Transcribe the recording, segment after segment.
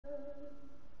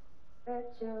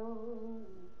that you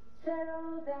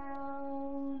settle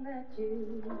down, that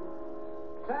you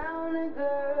found a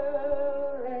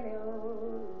girl and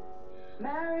you're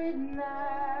married now.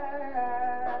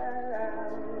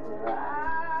 I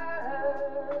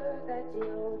heard that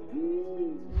your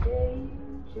dreams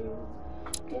came true.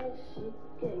 Guess she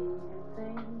gave you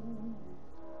things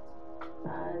I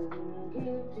didn't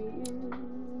give to you.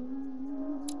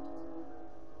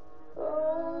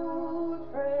 Old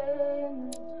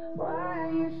friend, why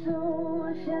are you so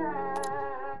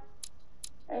shy?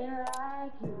 Ain't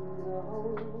like you to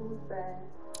hold back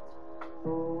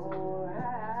or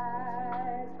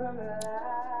hide from the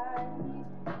light.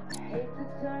 I hate to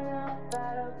turn up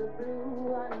out of the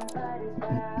blue uninvited,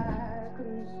 but I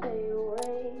couldn't stay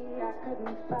away. I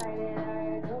couldn't fight it. I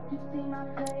hope you see my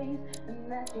face and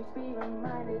that you be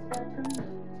reminded that for me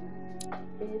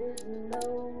it isn't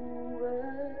over.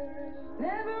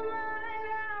 Never mind,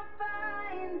 I'll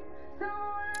find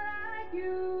someone like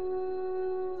you.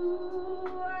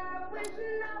 I wish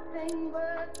nothing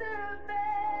but the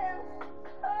best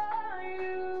for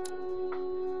you.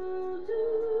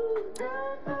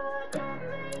 Don't forget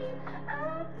me, I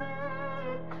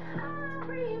beg. I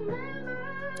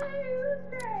remember you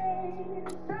say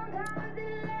sometimes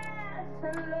it lasts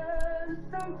and love,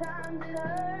 sometimes it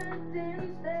hurts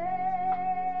instead.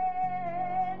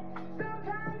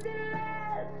 Sometimes it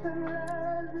lasts and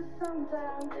love,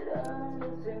 sometimes it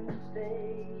hurts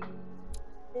instead.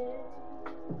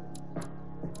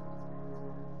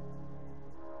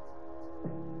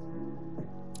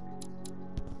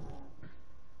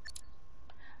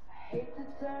 I hate to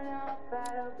turn up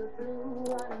out of the blue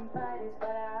uninvited, but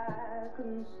I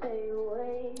couldn't stay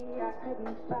away. I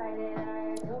couldn't fight it.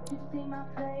 I hope you see my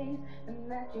face and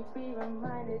that you be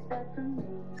reminded that for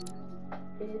me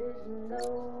it isn't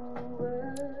over.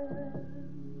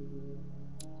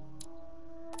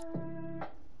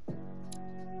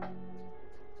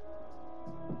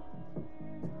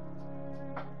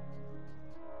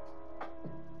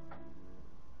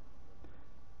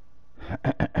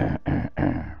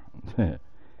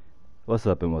 What's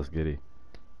up and what's goody?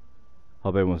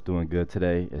 Hope everyone's doing good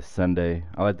today. It's Sunday.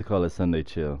 I like to call it Sunday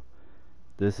chill.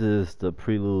 This is the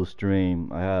prelude stream.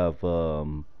 I have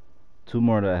two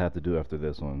more that I have to do after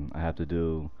this one. I have to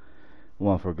do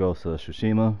one for Ghost of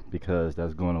Tsushima because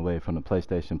that's going away from the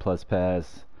PlayStation Plus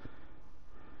Pass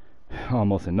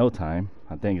almost in no time.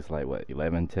 I think it's like what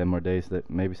 11, 10 more days, that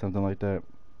maybe something like that.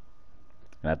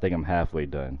 And I think I'm halfway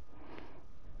done.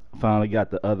 Finally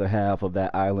got the other half of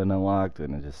that island unlocked,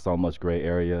 and it's just so much gray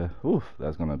area. Oof,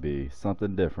 that's gonna be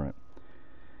something different.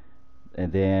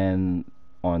 And then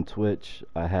on Twitch,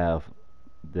 I have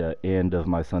the end of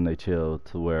my Sunday chill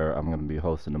to where I'm gonna be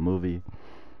hosting a movie.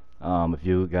 If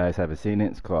you guys haven't seen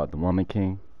it, it's called The Woman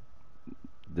King.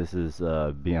 This is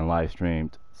being live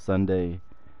streamed Sunday.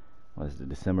 What is it,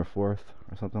 December 4th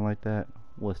or something like that?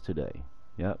 What's today?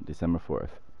 Yep, December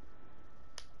 4th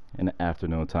in the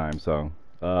afternoon time. So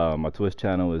my Twitch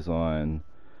channel is on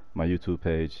my YouTube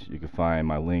page. You can find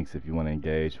my links if you want to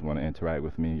engage, you want to interact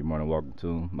with me. You're more than welcome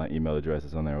to. My email address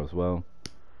is on there as well.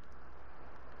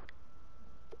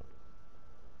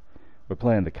 We're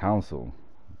playing The Council.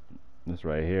 This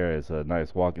right here is a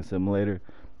nice walking simulator,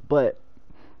 but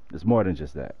it's more than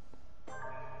just that.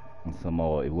 It's some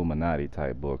old Illuminati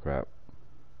type bullcrap.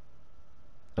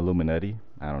 Illuminati?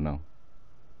 I don't know.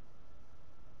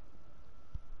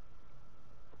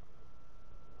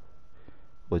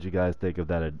 What you guys think of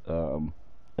that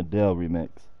Adele remix?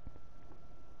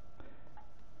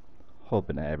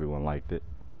 Hoping that everyone liked it.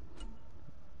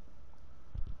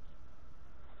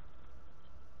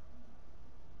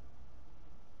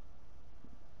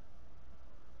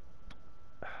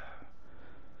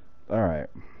 All right.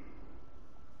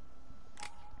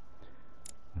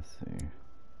 Let's see.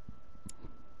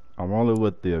 I'm rolling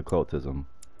with the occultism.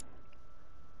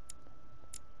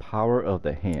 Power of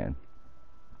the hand.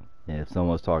 And if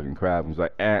someone's talking crap, he's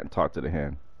like, talk to the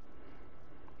hand.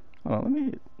 Hold on, let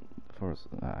me. First,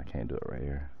 I can't do it right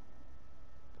here.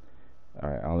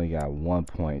 Alright, I only got 1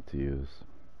 point to use.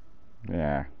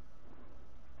 Yeah.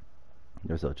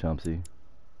 You're so chumsy.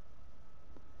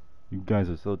 You guys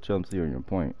are so chumsy on your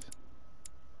points.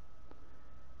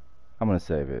 I'm gonna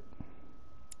save it.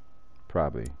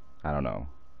 Probably. I don't know.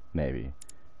 Maybe.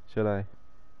 Should I?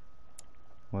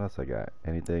 What else I got?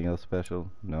 Anything else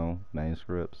special? No?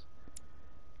 Manuscripts?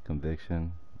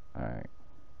 Conviction? Alright.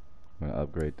 I'm gonna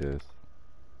upgrade this.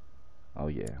 Oh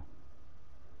yeah.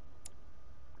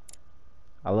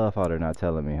 I love how they're not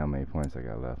telling me how many points I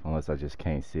got left. Unless I just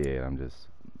can't see it. I'm just...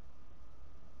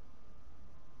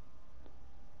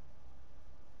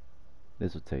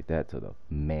 This will take that to the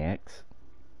max.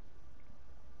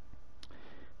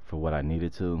 for what I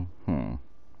needed to.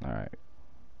 Alright.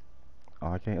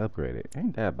 Oh, I can't upgrade it.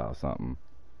 Ain't that about something?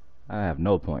 I have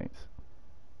no points.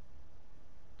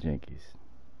 Jinkies.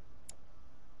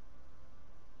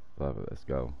 Love it. Let's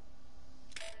go.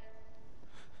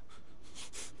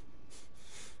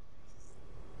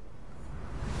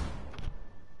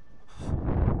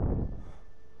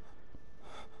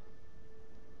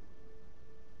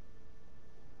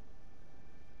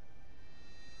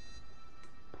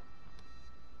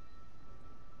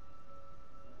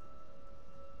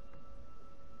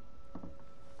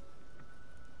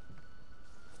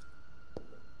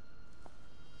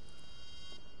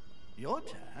 Your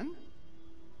turn?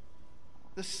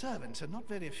 The servants are not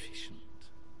very efficient.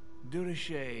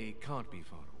 Durocher can't be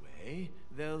far away.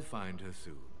 They'll find her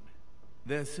soon.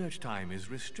 Their search time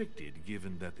is restricted,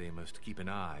 given that they must keep an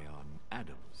eye on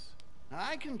Adams.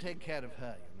 I can take care of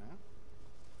her, you know.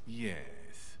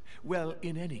 Yes. Well,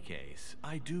 in any case,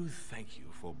 I do thank you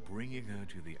for bringing her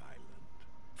to the island.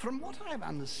 From what I've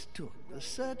understood, the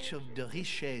search of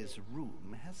Durocher's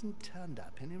room hasn't turned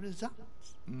up any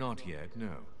results. Not yet,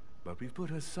 no. But we've put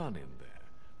her son in there.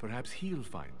 Perhaps he'll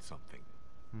find something.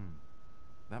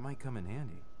 That might come in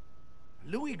handy.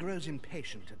 Louis grows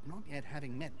impatient at not yet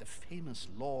having met the famous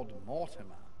Lord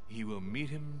Mortimer. He will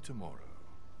meet him tomorrow.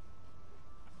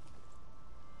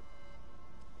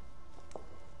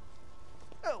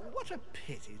 Oh, what a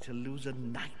pity to lose a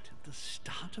knight at the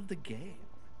start of the game.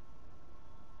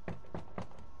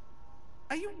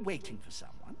 Are you waiting for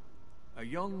someone? A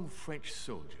young French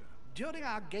soldier. During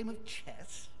our game of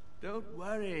chess? Don't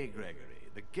worry,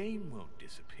 Gregory. The game won't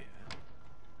disappear.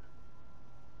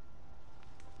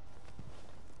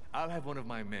 I'll have one of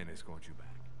my men escort you back.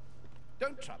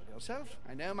 Don't trouble yourself.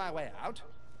 I know my way out.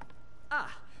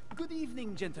 Ah, good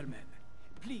evening, gentlemen.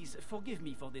 Please forgive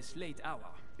me for this late hour.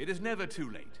 It is never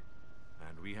too late,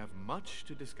 and we have much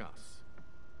to discuss.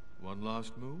 One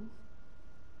last move?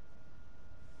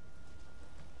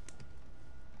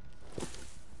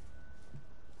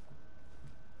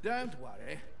 Don't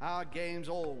worry. Our games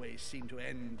always seem to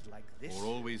end like this. Or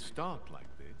always start like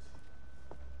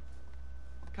this.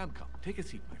 Come, take a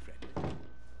seat, my friend.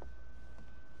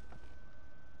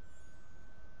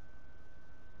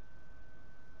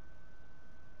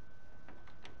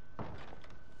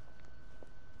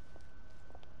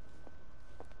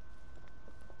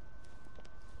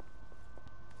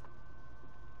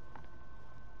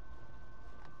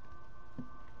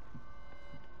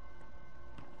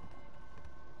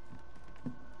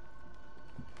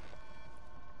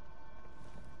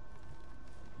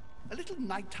 A little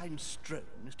nighttime stroll,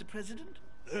 Mr. President?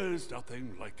 There's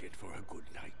nothing like it for a good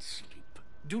night's sleep.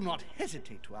 Do not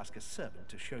hesitate to ask a servant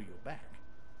to show you back.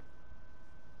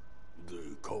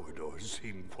 The corridors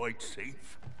seem quite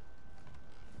safe.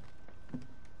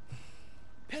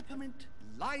 Peppermint,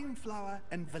 lime flower,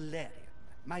 and valerian.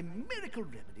 My miracle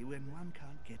remedy when one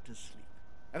can't get to sleep.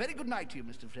 A very good night to you,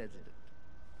 Mr. President.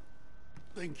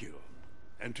 Thank you.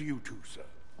 And to you too, sir.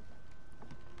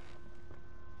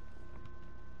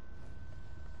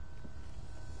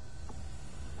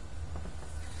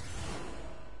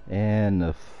 And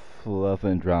the fluff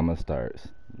and drama starts.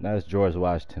 That's George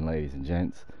Washington, ladies and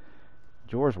gents.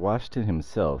 George Washington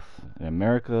himself. In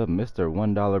America, Mr.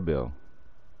 $1 bill.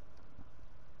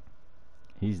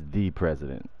 He's the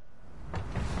president.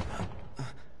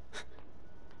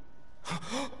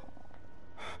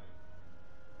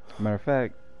 Matter of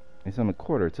fact, it's on a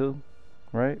quarter too,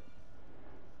 right?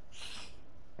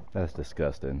 That's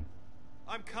disgusting.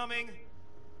 I'm coming.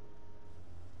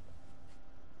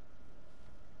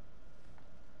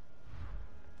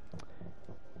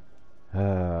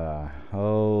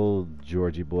 Oh,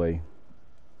 Georgie boy.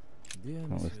 Dear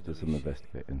Well, let's Monsieur do some Durocher,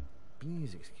 investigating.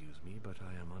 please excuse me, but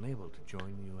I am unable to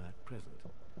join you at present.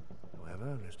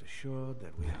 However, rest assured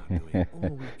that we are doing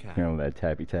all we can Hear all that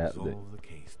tappy to tap. resolve the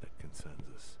case that concerns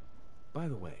us. By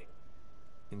the way,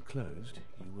 enclosed,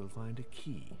 you will find a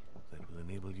key that will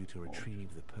enable you to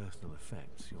retrieve the personal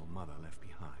effects your mother left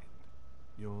behind.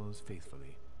 Yours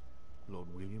faithfully, Lord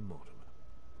William Mortimer.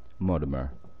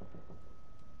 Mortimer.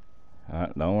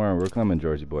 Don't worry, we're coming,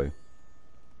 Georgie boy.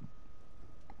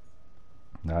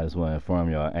 I just want to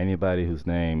inform y'all, anybody whose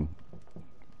name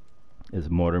is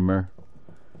Mortimer,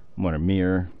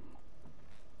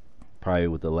 probably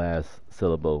with the last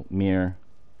syllable, mere,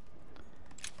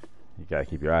 you gotta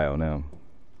keep your eye on them.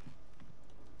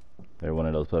 They're one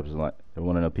of those puppies like, they're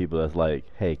one of those people that's like,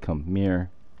 hey, come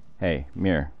mirror, hey,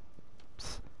 mirror,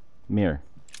 psst, mirror,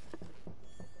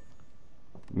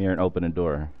 mirror and open the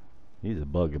door. He's a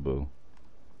bugaboo.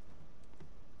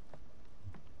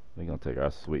 We're gonna take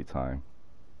our sweet time.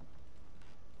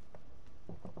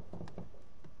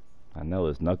 I know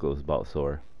his knuckles about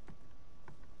sore.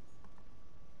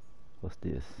 What's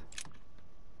this?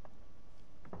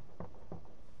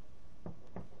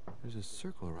 There's a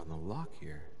circle around the lock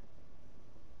here.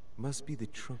 Must be the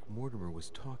trunk Mortimer was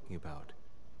talking about.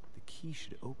 The key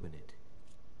should open it.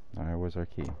 Alright, where's our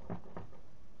key?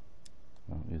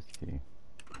 Oh, here's the key.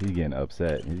 He's getting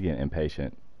upset. He's getting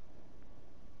impatient.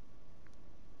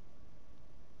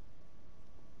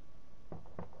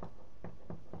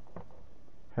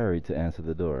 Hurry to answer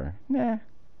the door. Nah.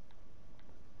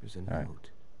 There's a All note.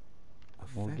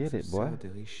 Well, Effects get it, of boy. Sarah de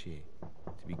Richet,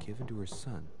 to be given to her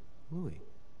son, Louis.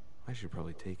 I should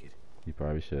probably take it. You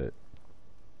probably should.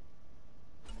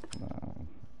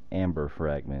 Amber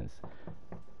fragments.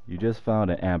 You just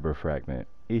found an amber fragment.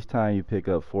 Each time you pick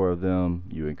up 4 of them,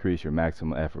 you increase your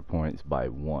maximum effort points by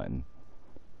 1.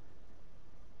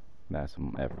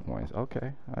 Maximum effort points.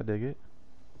 Okay, I dig it.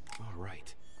 All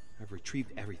right. I've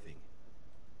retrieved everything.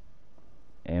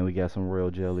 And we got some royal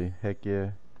jelly. Heck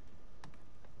yeah.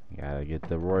 Gotta get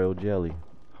the royal jelly.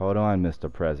 Hold on,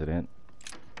 Mr. President.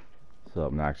 What's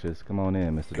up, Noxious? Come on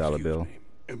in, Mr. Dollar Bill. Excuse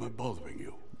me. Am I bothering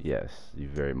you? Yes, you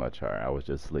very much are. I was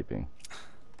just sleeping.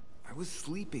 I was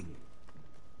sleeping.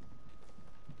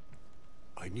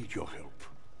 I need your help.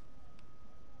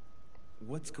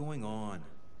 What's going on?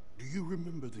 Do you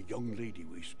remember the young lady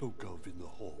we spoke of in the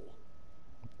hall?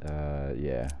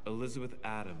 Yeah. Elizabeth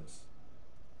Adams.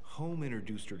 Home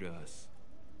introduced her to us.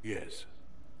 Yes.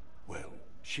 Well,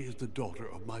 she is the daughter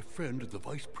of my friend, the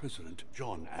Vice President,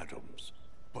 John Adams.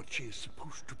 But she is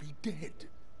supposed to be dead.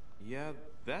 Yeah,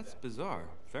 that's bizarre.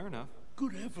 Fair enough.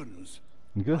 Good heavens.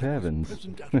 Good I heavens. was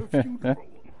present at her funeral.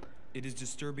 It is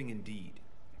disturbing indeed.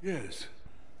 Yes.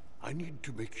 I need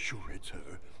to make sure it's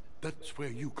her. That's where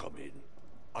you come in.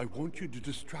 I want you to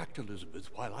distract Elizabeth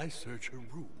while I search her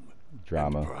room.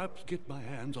 Drama. And perhaps get my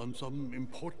hands on some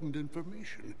important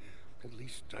information. At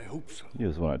least I hope so. You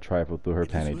just want to trifle through her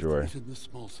panty Elizabeth drawer. is in the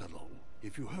small salon.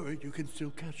 If you hurry, you can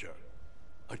still catch her.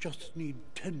 I just need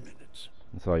 10 minutes.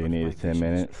 That's all you But need my is 10 vision is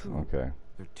minutes? true. Okay.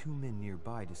 There are 2 men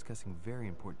nearby discussing very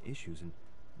important issues, and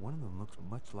one of them looks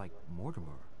much like Mortimer.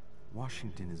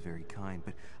 Washington is very kind,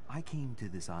 but I came to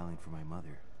this island for my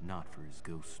mother, not for his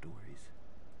ghost stories.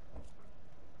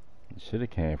 Should have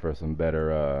came for some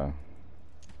better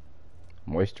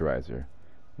moisturizer.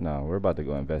 No, we're about to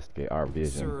go investigate our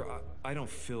vision. Sir, I don't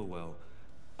feel well.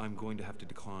 I'm going to have to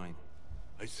decline.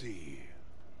 I see.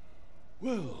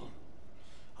 Well,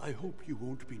 I hope you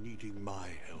won't be needing my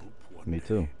help one Me day.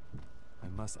 too. I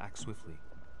must act swiftly.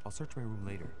 I'll search my room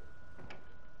later.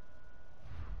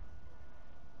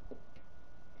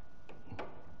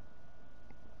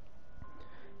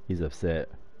 He's upset.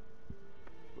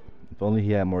 If only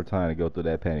he had more time to go through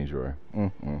that panty drawer.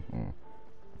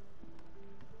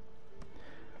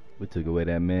 We took away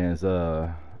that man's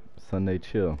Sunday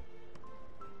chill.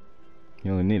 He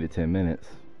only needed 10 minutes.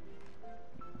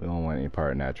 We don't want any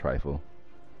part in that trifle.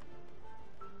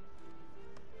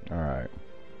 Alright.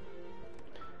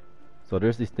 So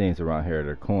there's these things around here.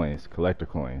 They're coins, collector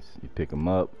coins. You pick them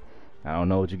up. I don't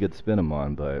know what you get to spend them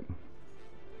on, but...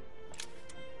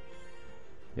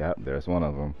 Yep, there's one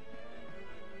of them.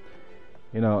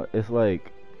 You know, it's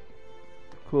like...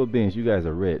 Cool beans, you guys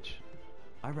are rich.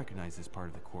 I recognize this part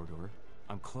of the corridor.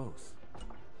 I'm close.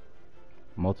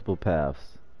 Multiple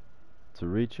paths. To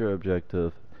reach your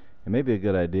objective, it may be a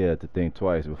good idea to think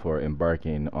twice before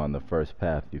embarking on the first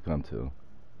path you come to.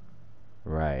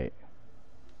 Right.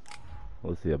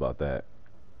 We'll see about that.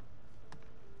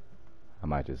 I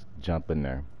might just jump in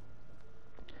there.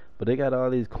 But they got all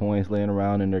these coins laying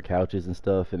around in their couches and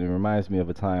stuff, and it reminds me of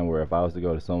a time where if I was to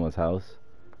go to someone's house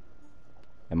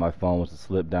and my phone was to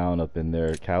slip down up in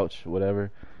their couch,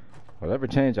 whatever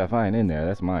change I find in there,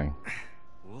 that's mine.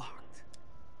 Locked.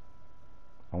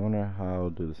 I wonder how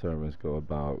do the servants go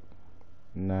about...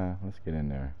 Nah, let's get in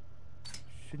there.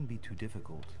 Shouldn't be too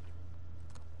difficult.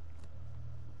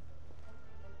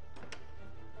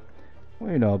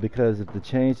 Well, you know, because if the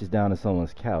change is down in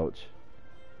someone's couch,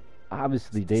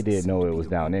 obviously they didn't know it was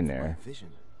down in there. Vision.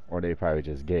 Or they probably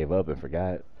just gave up and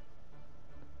forgot.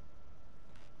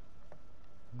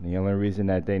 The only reason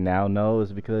that they now know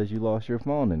is because you lost your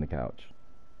phone in the couch.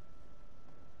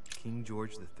 King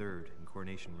George III in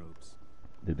coronation robes.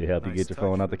 Did they help you get your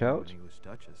phone out the couch? English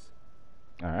Duchess.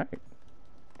 Alright.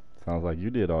 Sounds like you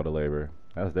did all the labor.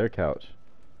 That's their couch.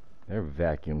 Their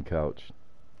vacuum couch.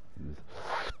 Just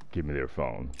give me their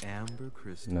phone. Amber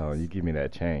crystals. No, you give me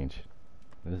that change.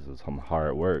 This is some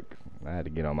hard work. I had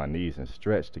to get on my knees and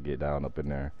stretch to get down up in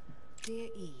there. Dear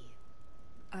E,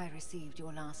 I received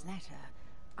your last letter.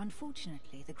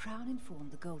 Unfortunately, the Crown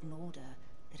informed the Golden Order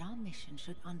that our mission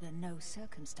should under no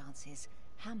circumstances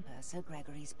hamper Sir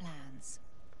Gregory's plans.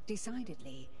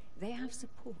 Decidedly, they have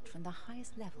support from the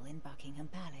highest level in Buckingham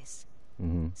Palace.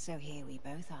 So here we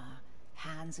both are,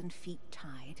 hands and feet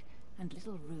tied, and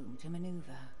little room to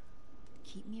maneuver.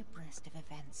 Keep me abreast of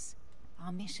events.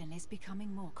 Our mission is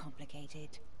becoming more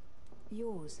complicated.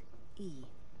 Yours, E.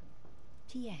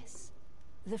 T.S.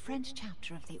 The French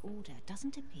chapter of the Order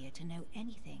doesn't appear to know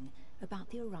anything about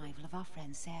the arrival of our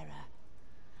friend Sarah.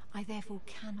 I therefore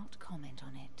cannot comment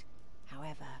on it.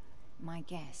 However, my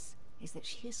guess is that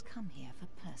she has come here for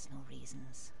personal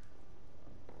reasons.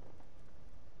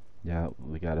 Yeah,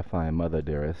 we gotta find Mother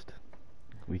Dearest.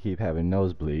 We keep having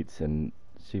nosebleeds, and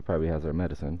she probably has her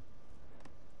medicine.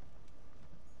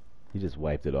 He just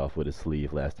wiped it off with his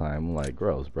sleeve last time. I'm like,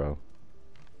 gross, bro.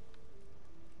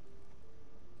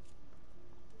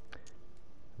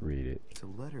 Read it. It's a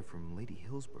letter from Lady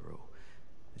Hillsborough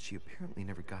that she apparently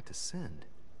never got to send.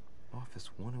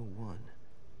 Office 101.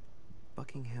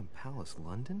 Buckingham Palace,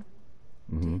 London?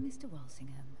 Dear Mr.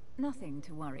 Walsingham, nothing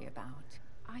to worry about.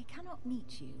 I cannot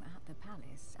meet you at the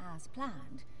palace as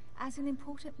planned, as an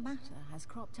important matter has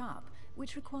cropped up,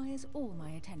 which requires all my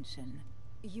attention.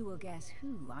 You will guess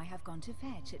who I have gone to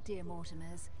fetch at dear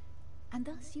Mortimer's, and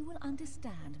thus you will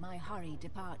understand my hurried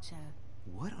departure.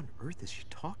 What on earth is she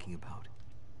talking about?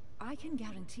 I can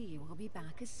guarantee you will be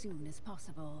back as soon as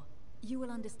possible. You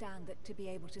will understand that to be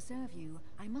able to serve you,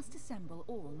 I must assemble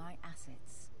all my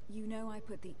assets. You know I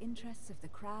put the interests of the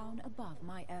crown above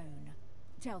my own.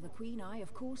 Tell the Queen I,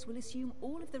 of course, will assume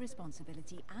all of the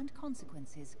responsibility and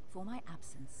consequences for my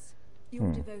absence.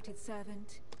 Your devoted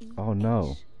servant, E. Oh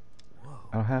no. Whoa.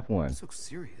 I don't have one. This looks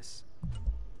serious.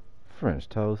 French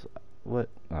toast. What?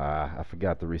 Ah, I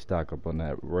forgot to restock up on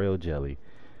that royal jelly.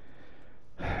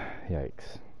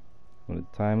 Yikes. When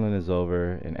the time limit is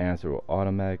over, an answer will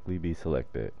automatically be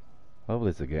selected.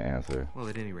 Hopefully it's a good answer. Well,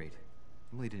 at any rate,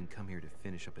 Emily didn't come here to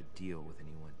finish up a deal with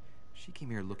anyone. She came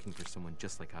here looking for someone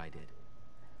just like I did.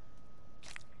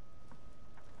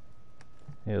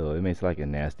 Ew, it makes like a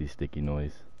nasty sticky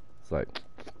noise. It's like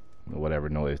whatever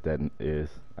noise that is.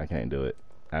 I can't do it.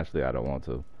 Actually, I don't want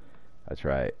to. I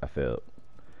tried. I failed.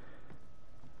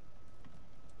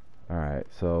 Alright,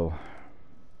 so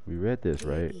we read this,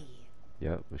 right?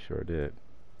 Yep, we sure did.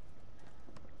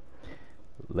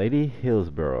 Lady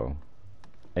Hillsborough,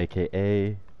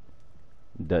 aka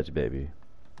Dutch Baby.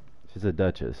 She's a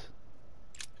duchess.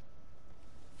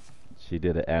 She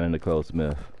did an Anna Nicole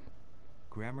Smith.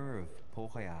 Grammar of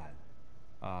Port Royal.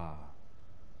 Ah,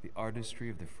 the artistry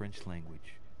of the French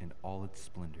language in all its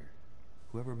splendor.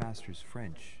 Whoever masters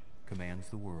French commands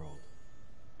the world.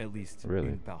 At least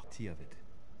une partie of it.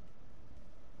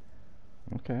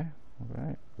 Okay,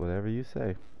 alright. Whatever you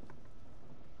say.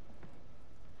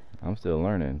 I'm still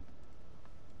learning.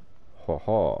 Ha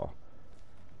ha.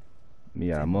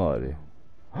 Mi amore.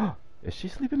 Is she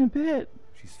sleeping in bed?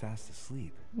 She's fast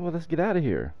asleep. Well, let's get out of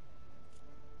here.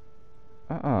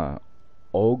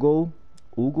 Ogle?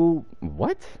 Oogle?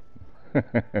 What?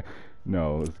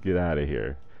 No, let's get out of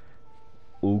here.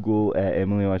 Oogle at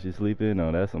Emily while she's sleeping?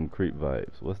 No, that's some creep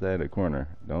vibes. What's that in the corner?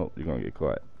 Nope, you're gonna get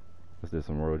caught. Is this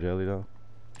some royal jelly though?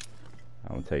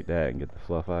 I'm gonna take that and get the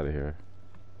fluff out of here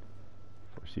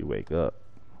before she wake up.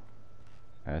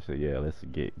 Actually, yeah, let's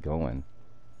get going.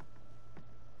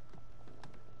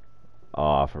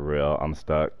 Oh, for real, I'm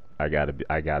stuck. I gotta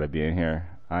be in here.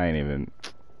 I ain't even.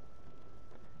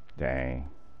 Dang.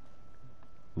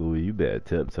 Louis, you better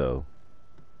tiptoe.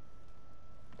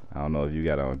 I don't know if you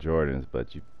got on Jordans,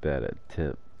 but you better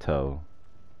tiptoe.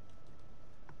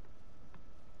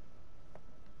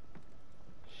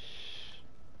 Shh.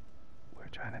 We're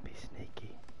trying to be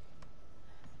sneaky.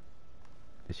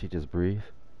 Did she just breathe?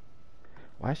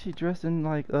 Why is she dressed in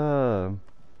like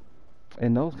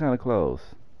in those kind of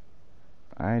clothes?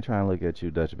 I ain't trying to look at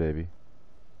you, Dutch baby.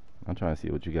 I'm trying to see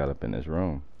what you got up in this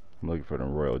room. I'm looking for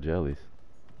them royal jellies.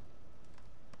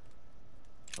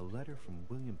 A letter from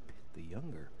William Pitt the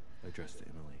Younger addressed to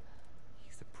Emily.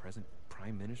 He's the present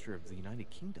Prime Minister of the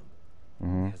United Kingdom.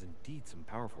 Mm-hmm. He has indeed some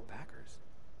powerful backers.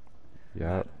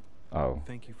 Yeah. Oh.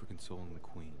 Thank you for consoling the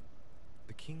Queen.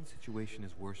 The King's situation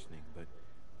is worsening, but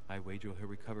I wager he'll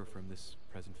recover from this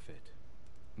present fit.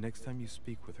 Next time you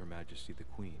speak with Her Majesty the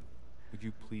Queen, would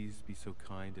you please be so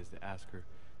kind as to ask her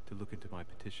to look into my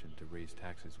petition to raise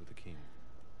taxes with the King?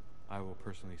 I will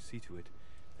personally see to it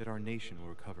that our nation will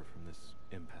recover from this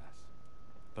impasse.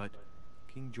 But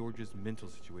King George's mental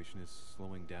situation is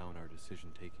slowing down our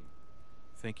decision-taking.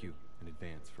 Thank you in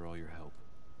advance for all your help.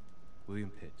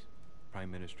 William Pitt,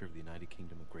 Prime Minister of the United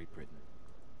Kingdom of Great Britain.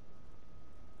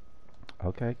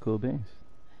 Okay, cool beans.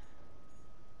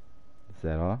 Is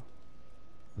that all?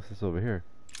 What's this over here?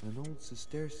 An old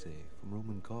sesterce from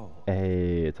Roman Gaul.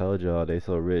 Hey, I told y'all they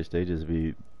so rich they just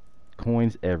be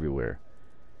coins everywhere.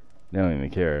 They don't even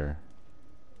care.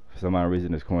 For some odd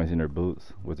reason, there's coins in their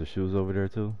boots. Was the shoes over there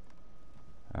too?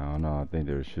 I don't know. I think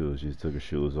there were shoes. She just took her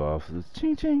shoes off. It's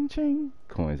ching, ching, ching.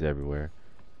 Coins everywhere.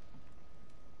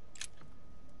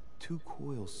 2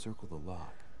 coils circle the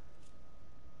lock.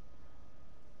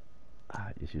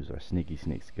 Just use our sneak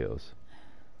skills.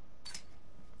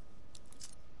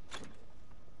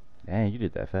 Dang, you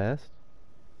did that fast.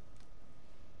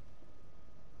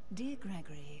 Dear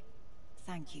Gregory,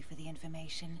 thank you for the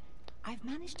information. I've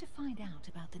managed to find out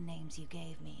about the names you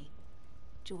gave me.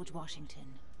 George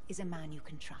Washington is a man you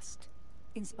can trust.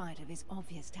 In spite of his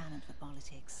obvious talent for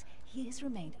politics, he has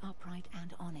remained upright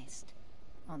and honest.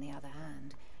 On the other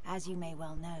hand, as you may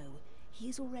well know, he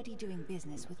is already doing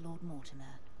business with Lord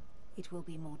Mortimer. It will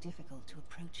be more difficult to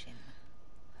approach him.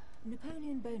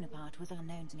 Napoleon Bonaparte was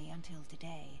unknown to me until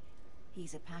today.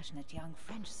 He's a passionate young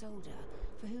French soldier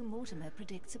for whom Mortimer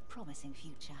predicts a promising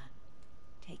future.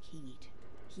 Take heed.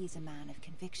 He is a man of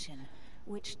conviction,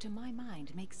 which to my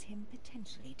mind makes him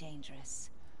potentially dangerous.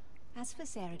 As for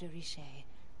Sarah de Richet,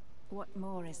 what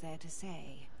more is there to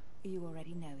say? You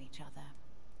already know each other.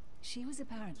 She was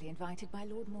apparently invited by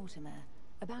Lord Mortimer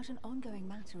about an ongoing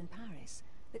matter in Paris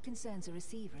that concerns a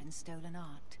receiver in stolen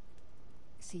art.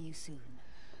 See you soon.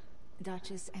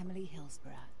 Duchess Emily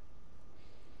Hillsborough.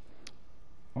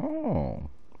 Oh,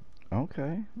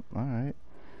 okay. Alright.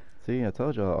 See, I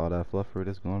told y'all all that fluffery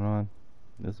that's going on.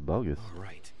 This is bogus.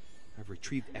 Alright. I've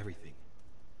retrieved everything.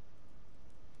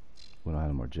 We don't have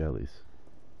no more jellies.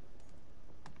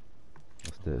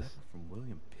 What's this? Letter from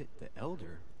William Pitt the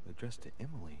Elder, addressed to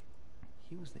Emily.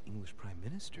 He was the English Prime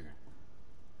Minister.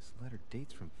 This letter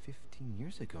dates from 15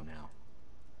 years ago now.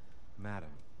 Madam,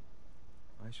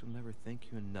 I shall never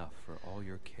thank you enough for all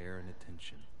your care and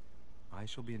attention. I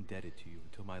shall be indebted to you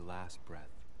until my last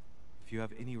breath. If you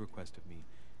have any request of me,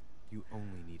 you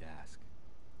only need ask.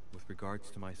 With regards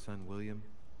to my son William,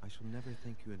 I shall never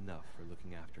thank you enough for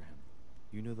looking after him.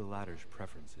 You know the latter's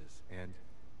preferences, and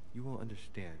you will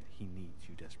understand he needs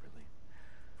you desperately.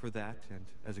 For that, and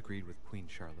as agreed with Queen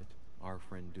Charlotte, our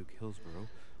friend Duke Hillsborough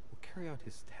will carry out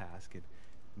his task and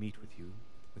meet with you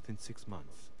within 6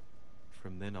 months.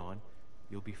 From then on,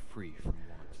 you'll be free from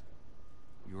want.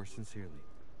 Yours sincerely,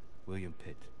 William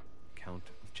Pitt, Count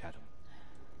of Chatham.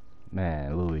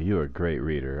 Man, Louis, you're a great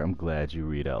reader. I'm glad you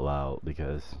read out loud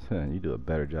because you do a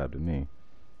better job than me.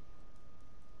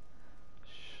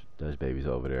 Shh, Dutch baby's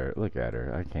over there. Look at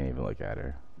her. I can't even look at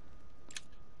her.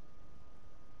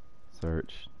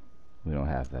 Search. We don't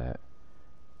have that.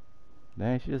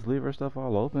 Dang, she just leave her stuff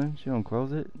all open. She don't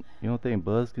close it. You don't think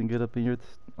Buzz can get up in your...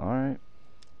 Alright.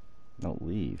 Don't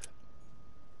leave.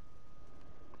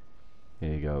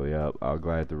 Here you go. Yep, I'll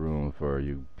glide the room for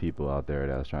you people out there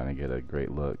that's trying to get a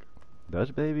great look.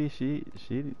 Dutch baby, she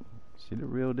the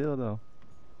real deal though.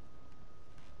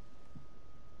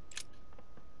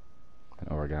 An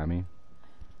origami.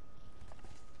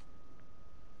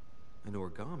 An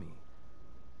origami?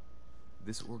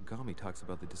 This origami talks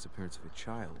about the disappearance of a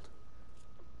child.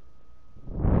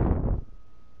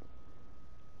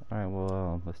 Alright,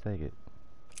 well, let's take it.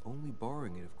 Only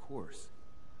borrowing it, of course.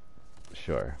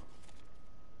 Sure.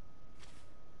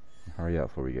 Hurry up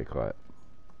before we get caught.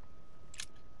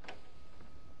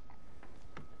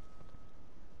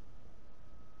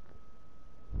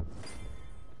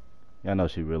 Yeah, I know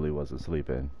she really wasn't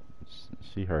sleeping.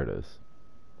 She heard us.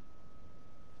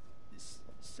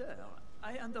 Sir,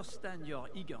 I understand your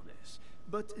eagerness,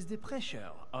 but the pressure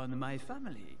on my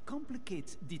family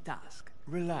complicates the task.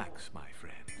 Relax, my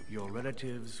friend. Your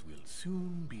relatives will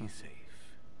soon be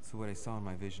safe. So what I saw in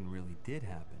my vision really did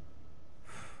happen.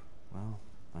 Well,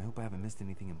 I hope I haven't missed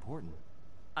anything important.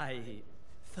 I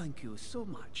thank you so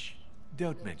much.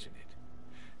 Don't mention it.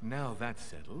 Now that's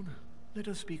settled, let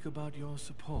us speak about your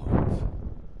support.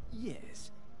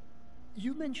 Yes.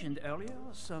 You mentioned earlier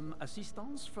some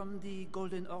assistance from the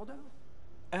Golden Order?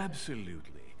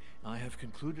 Absolutely. I have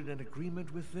concluded an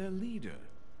agreement with their leader,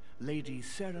 Lady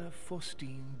Sarah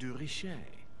Faustine de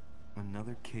Richet.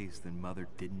 Another case that Mother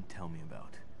didn't tell me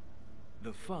about.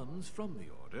 The funds from the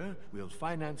order will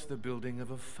finance the building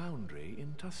of a foundry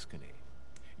in Tuscany.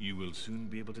 You will soon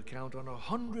be able to count on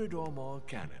 100 or more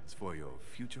cannons for your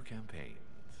future campaigns.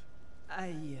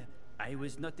 I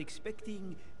was not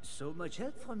expecting so much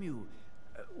help from you.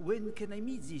 When can I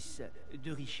meet this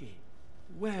de Richet?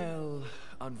 Well,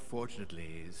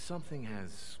 unfortunately, something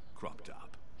has cropped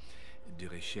up. De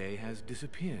Richet has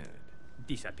disappeared.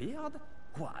 Disappeared?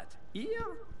 What, here?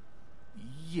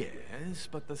 Yes,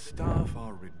 but the staff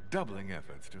are redoubling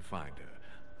efforts to find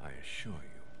her, I assure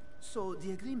you. So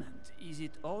the agreement, is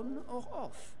it on or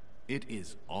off? It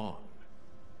is on.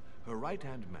 Her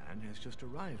right-hand man has just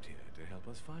arrived here to help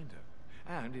us find her.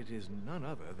 And it is none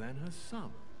other than her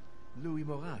son, Louis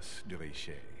Moras de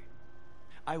Richet.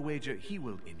 I wager he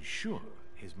will ensure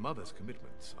his mother's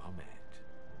commitments are met.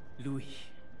 Louis.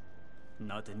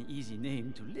 Not an easy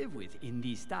name to live with in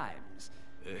these times.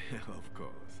 Of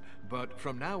course. But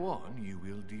from now on, you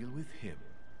will deal with him.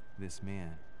 This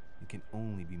man, it can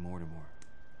only be Mortimer.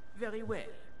 Very well.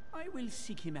 I will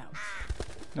seek him out.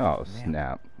 Oh,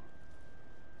 snap.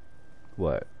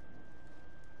 What?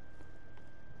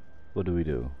 What do we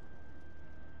do?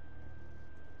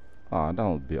 Oh,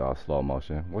 don't be all slow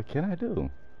motion. What can I do?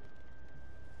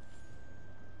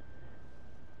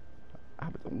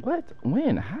 What?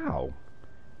 When? How?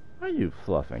 Are you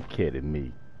fluffing kidding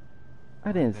me?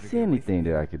 I didn't see anything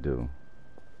that I could do.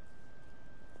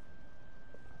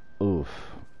 Oof.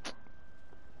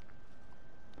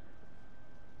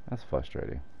 That's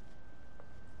frustrating.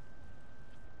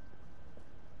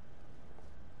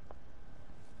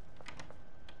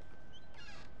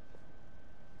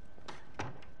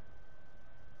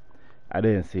 I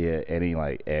didn't see any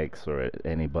like X or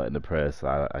any button to press.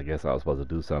 I guess I was supposed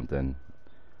to do something.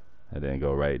 I didn't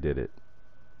go right, did it?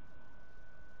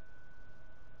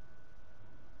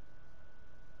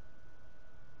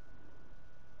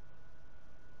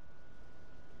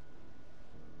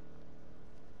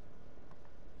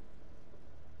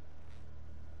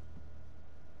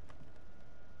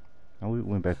 And we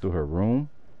went back through her room.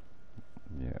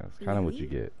 Yeah, it's kind of what you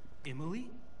get.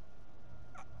 Emily?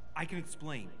 I can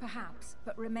explain. Perhaps,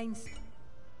 but remains...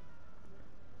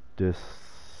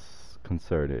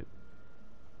 Disconcerted.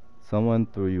 Someone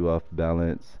threw you off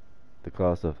balance. The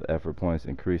cost of effort points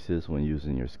increases when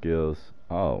using your skills.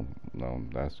 Oh, no,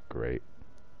 that's great.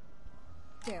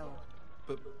 Still.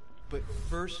 But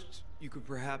first, you could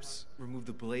perhaps remove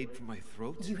the blade from my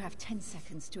throat? You have 10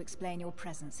 seconds to explain your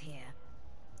presence here.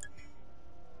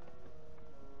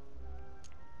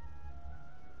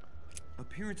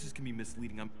 Appearances can be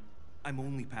misleading. I'm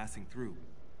only passing through.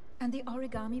 And the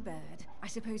origami bird? I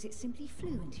suppose it simply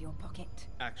flew into your pocket.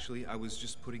 Actually, I was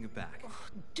just putting it back. Oh,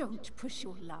 don't push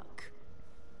your luck.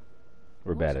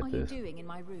 We're bad at this. What are you doing in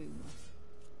my room?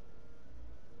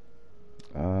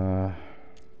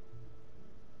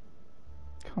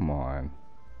 Come on.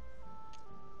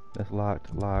 That's locked.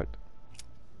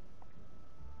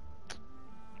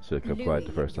 Should have kept quiet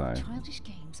the first time. Childish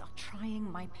games are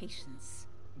trying my patience.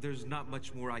 There's not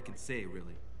much more I can say,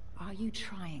 really. Are you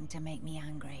trying to make me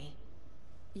angry?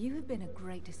 You have been a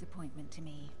great disappointment to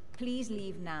me. Please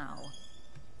leave now.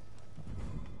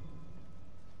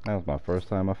 That was my first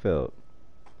time I failed.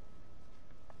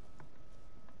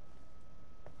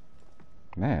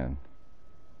 Man.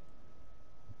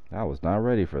 I was not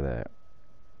ready for that.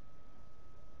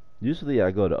 Usually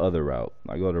I go the other route.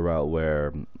 I go the route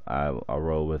where I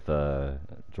roll with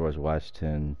George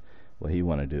Washington, what he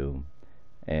want to do.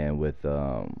 And with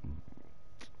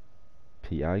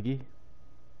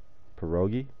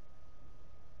Pierogi,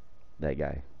 that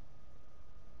guy.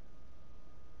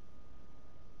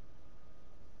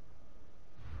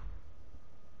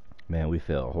 Man, we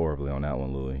failed horribly on that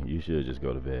one, Louis. You should just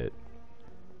go to bed.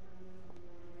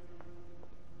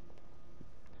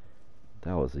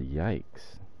 That was a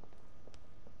yikes.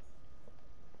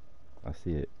 I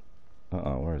see it.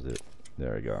 Where is it?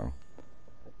 There we go.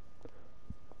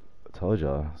 I told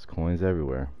y'all, there's coins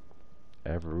everywhere.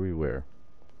 Everywhere.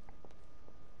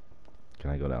 Can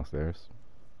I go downstairs?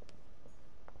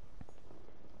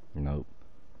 Nope.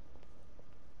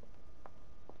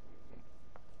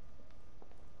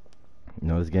 You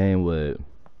know, this game would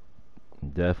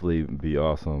definitely be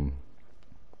awesome.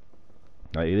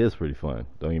 Like, it is pretty fun,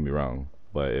 don't get me wrong,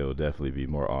 but it will definitely be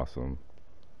more awesome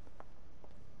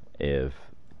if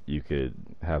you could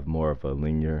have more of a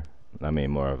linear,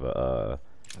 more of a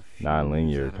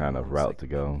non-linear kind of route to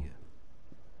go.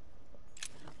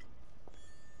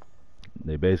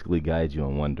 They basically guide you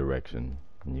in one direction,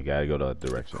 and you gotta go that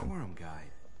direction. Quorum guide.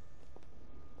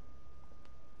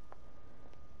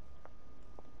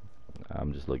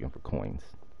 I'm just looking for coins.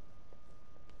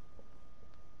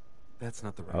 That's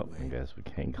not the right way. I guess we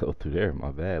can't go through there.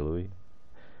 My bad, Louis.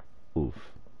 Oof.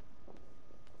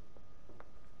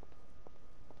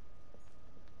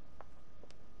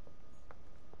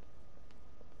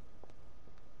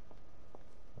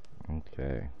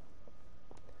 Okay.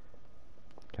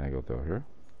 Can I go through here?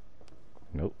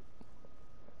 Nope.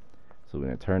 So we're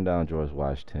gonna turn down George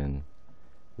Washington.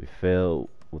 We failed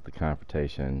with the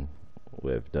confrontation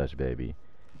with Dutch Baby,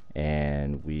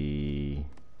 and we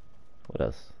what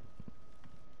else?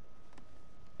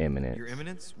 Eminence. Your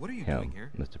Eminence, what are you Him, doing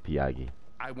here? Mr. Piaggi.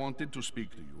 I wanted to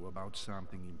speak to you about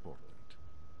something important.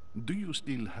 Do you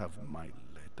still have my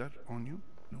letter on you?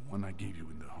 The one I gave you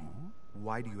in the hall?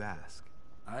 Why do you ask?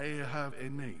 I have a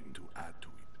name to add to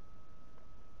it.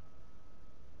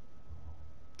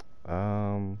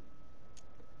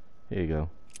 Here you go.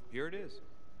 Here it is.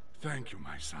 Thank you,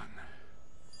 my son.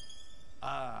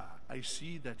 Ah, I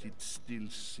see that it's still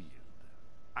sealed.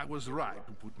 I was right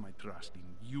to put my trust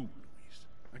in you, Luis.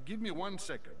 Now, give me 1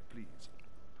 second, please.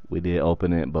 We did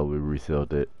open it, but we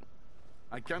resealed it.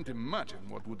 I can't imagine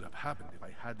what would have happened if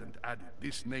I hadn't added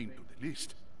this name to the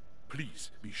list. Please,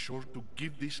 be sure to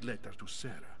give this letter to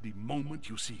Sarah the moment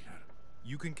you see her.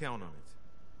 You can count on it.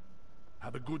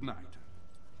 Have a good night.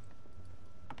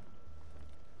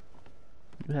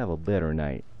 You have a better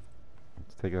night.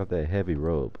 Let's take out that heavy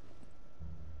robe.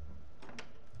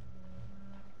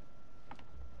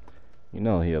 You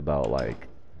know he about like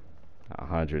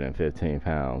 115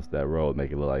 pounds. That robe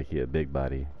make it look like he a big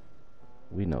body.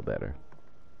 We know better.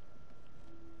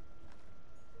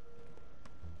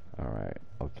 Alright,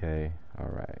 okay,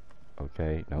 alright,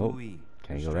 okay, nope. Louis,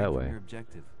 Can't go that way. Your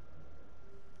objective.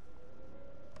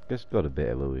 Just go to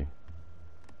bed, Louis.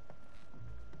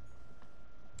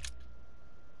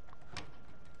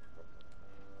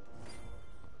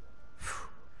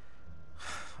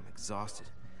 I'm exhausted.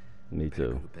 Me Better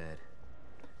too. go to bed.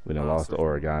 We done lost the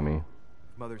origami.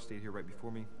 If Mother stayed here right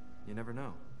before me, you never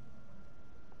know.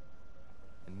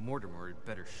 And Mortimer had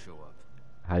better show up.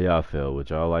 How y'all feel? Would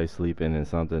y'all like sleeping in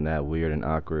something that weird and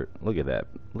awkward? Look at that.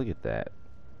 Look at that.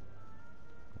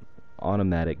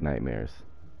 Automatic nightmares.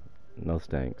 No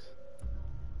stinks.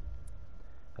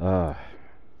 Look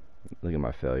at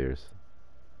my failures.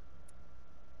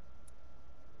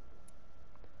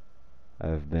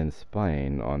 I've been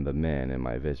spying on the men in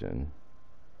my vision.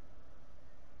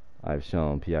 I've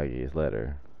shown Piaggi's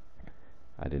letter.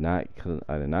 I did not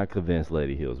convince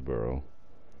Lady Hillsborough.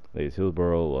 Lady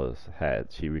Hillsborough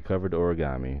she recovered the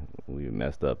origami. We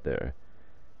messed up there.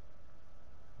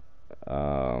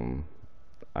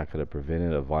 I could have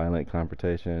prevented a violent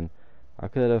confrontation. I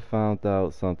could have found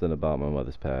out something about my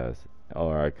mother's past,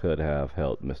 or I could have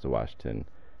helped Mr. Washington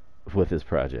with his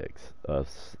projects of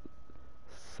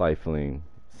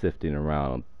sifting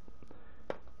around.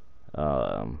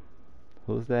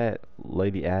 Who's that?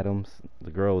 Lady Adams,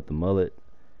 the girl with the mullet.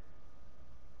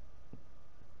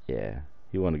 Yeah,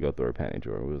 he wanted to go through her panty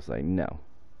drawer. We was like, no.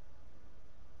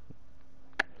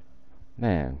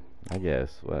 Man, I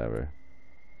guess whatever.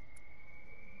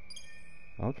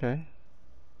 Okay.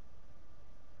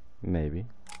 Maybe.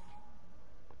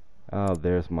 Oh,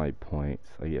 there's my points.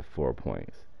 I get 4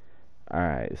 points.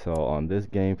 Alright, so on this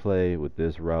gameplay, with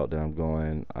this route that I'm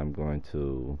going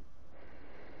to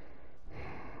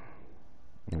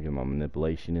get my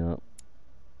manipulation up.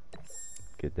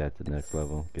 Get that to the next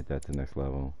level. Get that to the next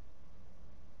level.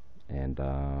 And,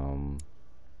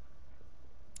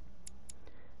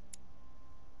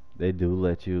 they do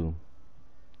let you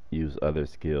use other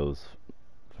skills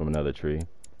from another tree,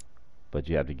 but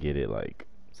you have to get it like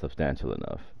substantial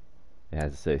enough. It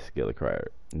has to say skill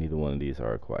acquired. Neither one of these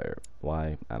are acquired.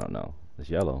 Why? I don't know. It's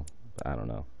yellow, but I don't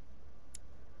know.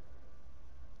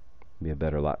 Be a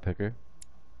better lot picker.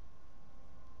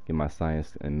 Get my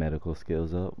science and medical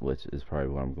skills up, which is probably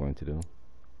what I'm going to do.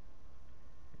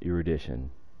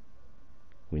 Erudition.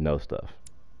 We know stuff.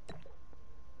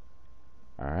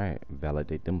 Alright,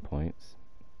 validate them points.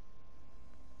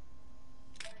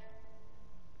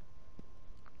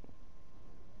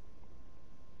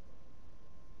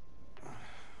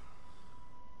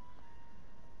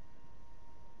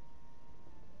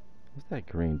 What's that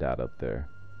green dot up there?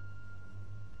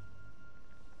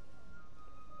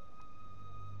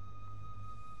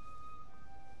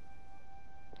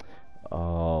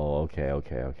 Oh, okay.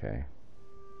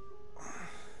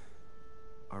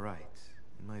 Alright.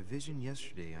 In my vision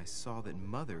yesterday, I saw that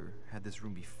Mother had this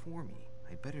room before me.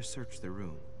 I'd better search the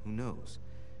room. Who knows?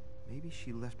 Maybe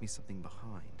she left me something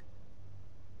behind.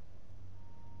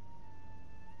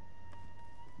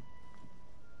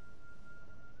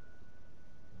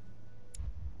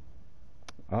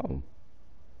 Oh.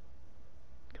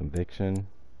 Conviction.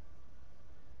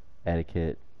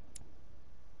 Etiquette.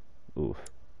 Oof.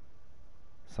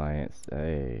 Science.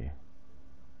 Hey.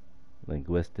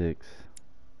 Linguistics.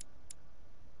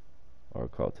 Or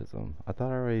occultism. I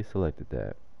thought I already selected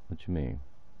that. What you mean?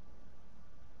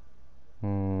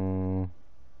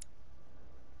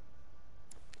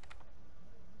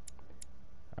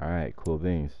 Alright, cool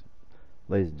beans.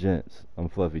 Ladies and gents, I'm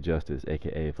Fluffy.Justice,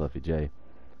 aka Fluffy J.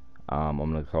 I'm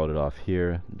gonna call it off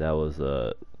here. That was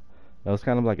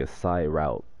kind of like a side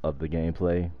route of the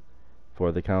gameplay.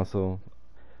 for the console.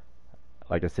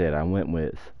 Like I said, I went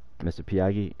with Mr.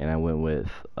 Piaggi and I went with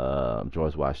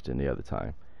George Washington the other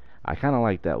time. I kind of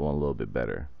like that one a little bit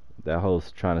better. That whole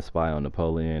trying to spy on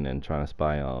Napoleon and trying to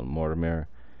spy on Mortimer,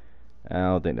 I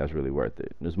don't think that's really worth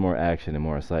it. There's more action and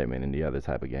more excitement in the other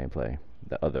type of gameplay,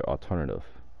 the other alternative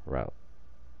route,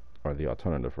 or the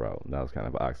alternative route. That was kind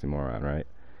of an oxymoron, right?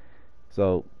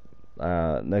 So,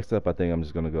 next up, I think I'm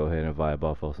just going to go ahead and vibe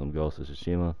off of some Ghost of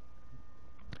Tsushima.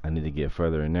 I need to get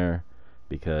further in there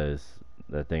because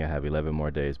I think I have 11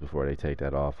 more days before they take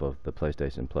that off of the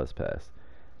PlayStation Plus Pass.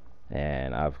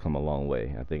 And I've come a long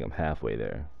way. I think I'm halfway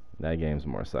there. That game's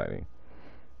more exciting.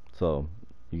 So,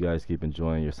 you guys keep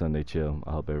enjoying your Sunday chill.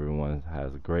 I hope everyone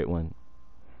has a great one.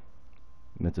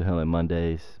 Mental Healing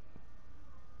Mondays.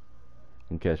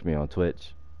 You can catch me on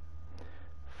Twitch.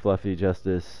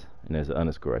 Fluffy.Justice, and there's an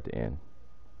underscore at the end.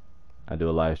 I do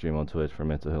a live stream on Twitch for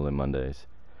Mental Healing Mondays.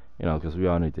 You know, because we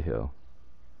all need to heal.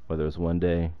 Whether it's 1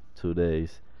 day, 2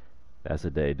 days, that's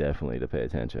a day definitely to pay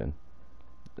attention.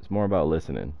 It's more about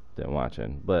listening than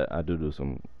watching. But I do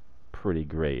some pretty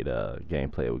great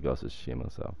gameplay with Ghost of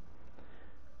Tsushima, so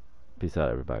peace out,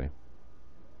 everybody.